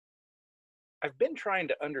I've been trying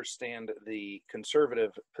to understand the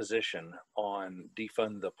conservative position on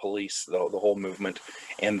defund the police, the whole movement,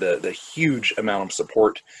 and the huge amount of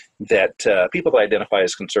support that people that identify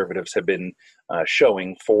as conservatives have been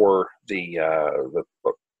showing for the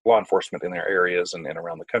law enforcement in their areas and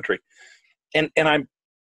around the country. And I'm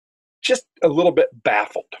just a little bit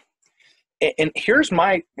baffled. And here's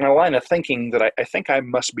my line of thinking that I think I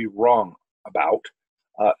must be wrong about.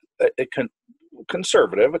 Uh, a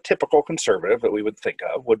conservative, a typical conservative that we would think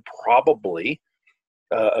of, would probably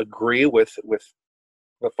agree with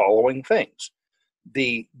the following things.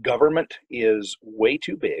 The government is way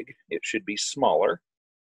too big. It should be smaller.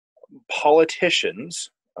 Politicians,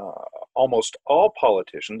 almost all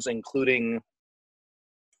politicians, including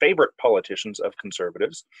favorite politicians of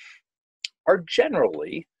conservatives, are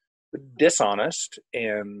generally dishonest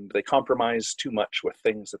and they compromise too much with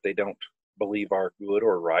things that they don't believe are good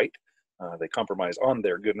or right. They compromise on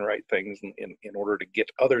their good and right things in order to get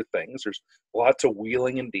other things. There's lots of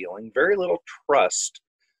wheeling and dealing, very little trust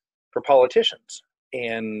for politicians.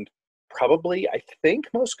 And probably, I think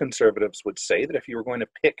most conservatives would say that if you were going to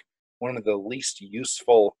pick one of the least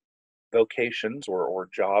useful vocations or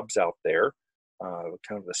jobs out there,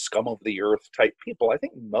 kind of the scum of the earth type people, I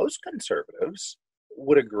think most conservatives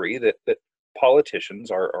would agree that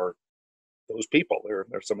politicians are those people. They're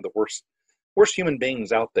some of the worst human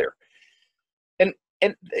beings out there.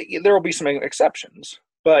 And there will be some exceptions,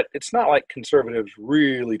 but it's not like conservatives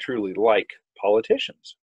really truly like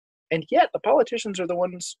politicians. And yet the politicians are the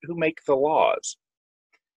ones who make the laws.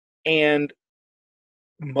 And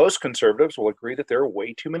most conservatives will agree that there are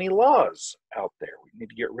way too many laws out there. We need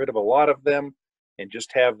to get rid of a lot of them and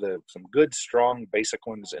just have some good, strong, basic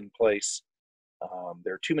ones in place.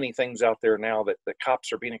 There are too many things out there now that the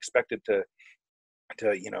cops are being expected to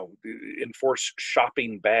enforce.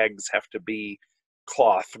 Shopping bags have to be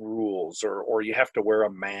cloth rules, or you have to wear a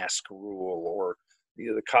mask rule, or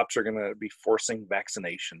the cops are going to be forcing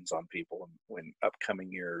vaccinations on people in upcoming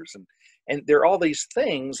years, and there are all these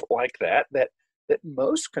things like that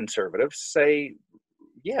most conservatives say,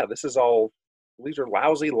 yeah, these are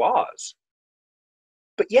lousy laws.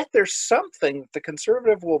 But yet there's something the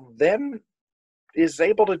conservative will then is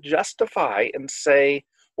able to justify and say,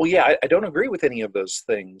 well, yeah, I don't agree with any of those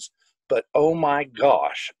things, but oh my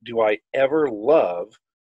gosh, do I ever love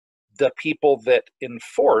the people that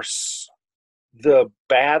enforce the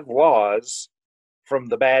bad laws from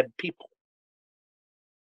the bad people.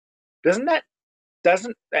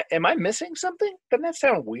 Am I missing something? Doesn't that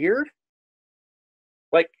sound weird?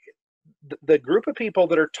 Like the group of people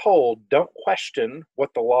that are told don't question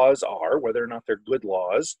what the laws are, whether or not they're good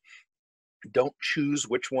laws, don't choose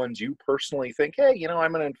which ones you personally think, hey,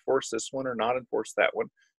 I'm going to enforce this one or not enforce that one.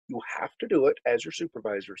 You have to do it as your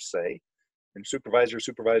supervisors say. And supervisor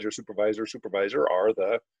are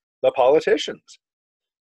the politicians.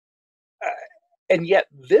 And yet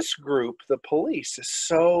this group, the police, is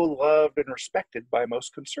so loved and respected by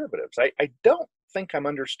most conservatives. I don't think I'm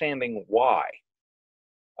understanding why.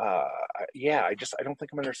 I don't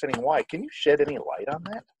think I'm understanding why. Can you shed any light on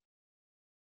that?